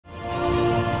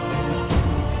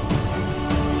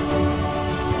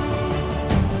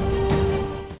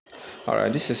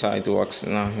Alright, this is how it works.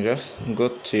 Now just go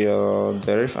to your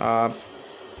Deriv app,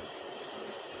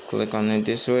 click on it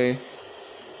this way.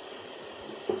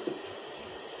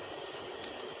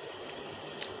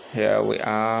 Here we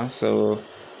are. So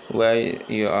where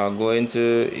you are going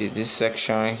to this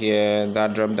section here,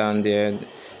 that drop down there,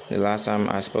 the last time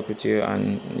I spoke with you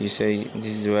and you say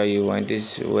this is where you went,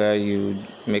 this is where you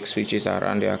make switches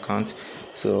around the account.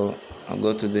 So I'll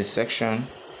go to this section,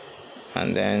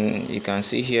 and then you can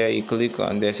see here, you click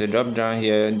on, there's a drop down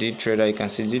here, D trader. You can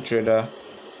see D trader,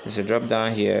 there's a drop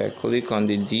down here, click on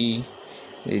the D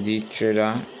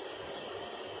trader.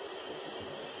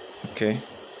 Okay,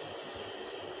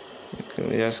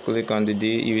 just click on the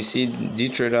D. You will see D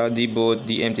trader, DBOT,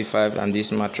 DMT5, and this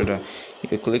smart trader.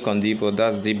 You click on DBOT,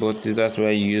 that's DBOT, that's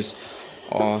where you use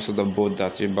all sort of bot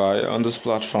that you buy on this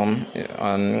platform.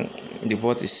 And the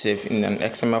bot is safe in an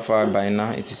XML file. By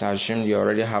now it is assumed you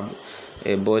already have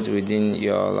a bot within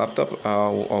your laptop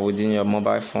or within your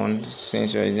mobile phone,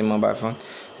 since you're using mobile phone.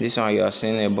 This one you are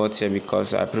seeing a bot here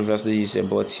because I previously used a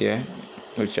bot here,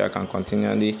 which I can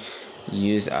continually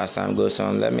use as time goes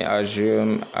on. Let me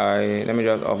assume let me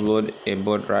just upload a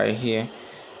bot right here,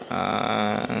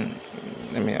 and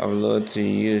let me upload to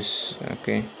use.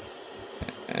 Okay,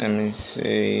 let me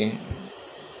say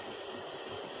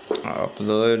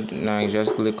upload. Now you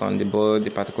just click on the bot,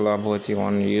 the particular bot you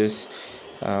want to use.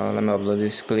 Let me upload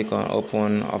this. Click on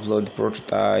open, upload the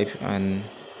prototype, and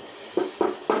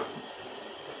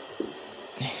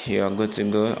you are good to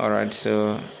go. Alright,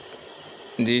 so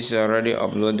this is already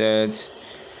uploaded.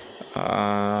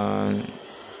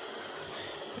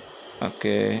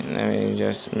 Okay, let me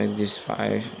just make this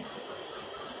 5,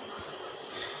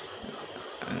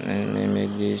 and let me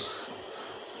make this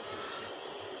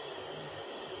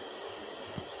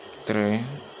 3.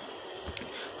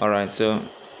 Alright, so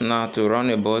now to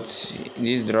run a bot,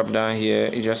 this drop down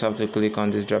here, you just have to click on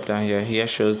this drop down here. Here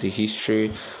shows the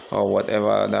history or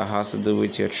whatever that has to do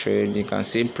with your trade. You can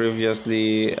see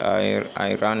previously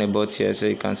I ran a bot here, so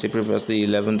you can see previously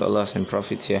 $11 in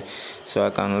profit here. So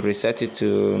I can reset it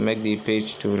to make the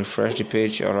page, to refresh the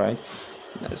page. Alright,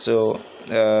 so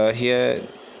here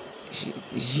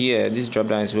this drop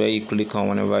down is where you click on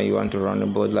whenever you want to run a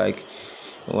bot. Like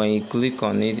when you click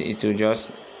on it, it will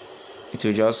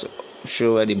just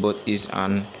show where the bot is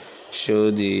and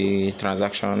show the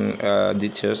transaction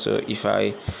details. So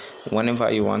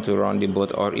whenever you want to run the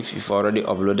bot, or if you've already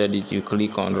uploaded it, you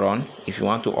click on run. If you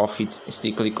want to off it,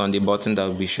 still click on the button that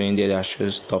will be showing there that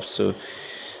shows stop. So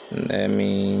let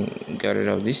me get rid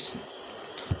of this,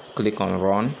 click on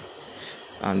run,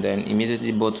 and then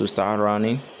immediately the bot will start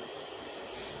running,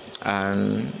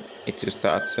 and it will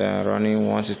start running.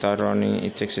 Once it starts running,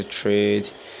 it takes a trade,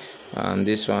 and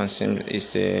this one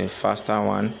is a faster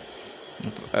one,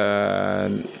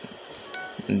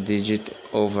 digit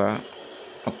over.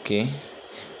 Okay,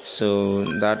 so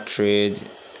that trade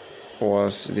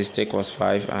was, the stake was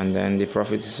 5, and then the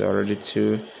profit is already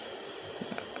 2.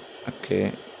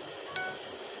 Okay,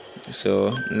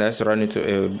 so let's run it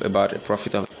to about a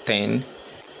profit of 10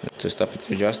 to stop it.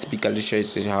 So just typically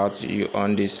shows you how you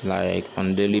earn this, like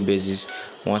on daily basis.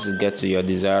 Once it gets to your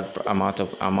desired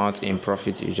amount in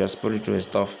profit, you just put it to a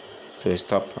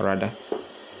stop rather.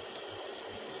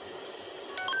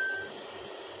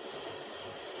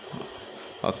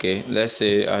 Okay, let's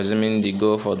say assuming the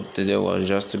goal for today was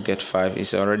just to get 5.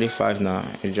 It's already 5 now.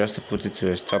 You just put it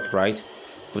to a stop, right?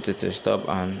 Put it to a stop,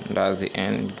 and that's the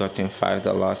end. Gotten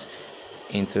 $5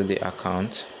 into the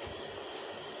account.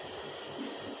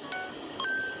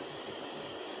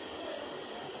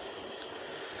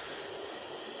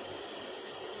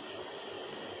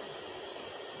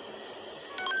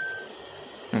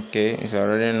 Okay, it's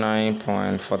already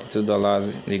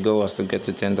 $9.42. The goal was to get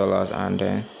to $10 and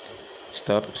then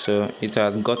stop. So it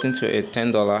has gotten to a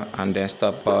 $10 and then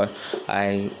stop. But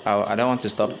I don't want to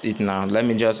stop it now. Let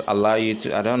me just allow you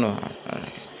to, I don't know,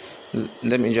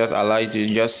 let me just allow you to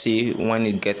just see when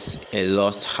it gets a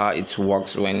loss, how it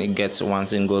works when it gets one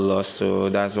single loss. So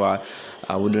that's why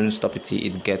I wouldn't stop it till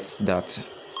it gets that.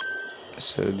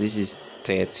 So this is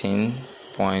 13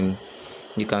 point.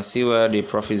 You can see where the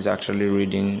profit is actually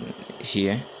reading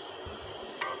here.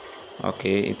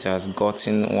 Okay, it has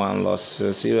gotten one loss.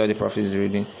 So see where the profit is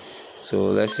reading. So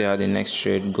let's see how the next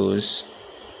trade goes.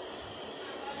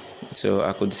 So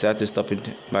I could decide to stop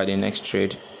it by the next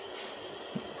trade.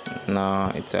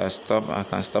 Now it has stopped. I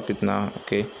can stop it now.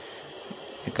 Okay,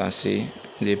 you can see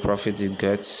the profit it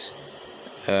gets.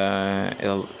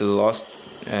 It lost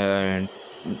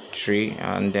 3,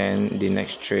 and then the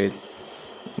next trade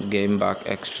gain back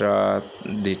extra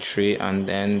the trade and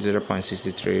then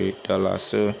 $0.63.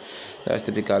 So that's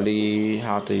typically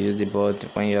how to use the bot.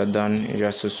 When you're done, you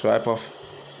just to swipe off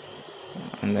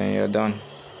and then you're done.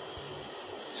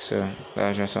 So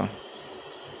that's just all.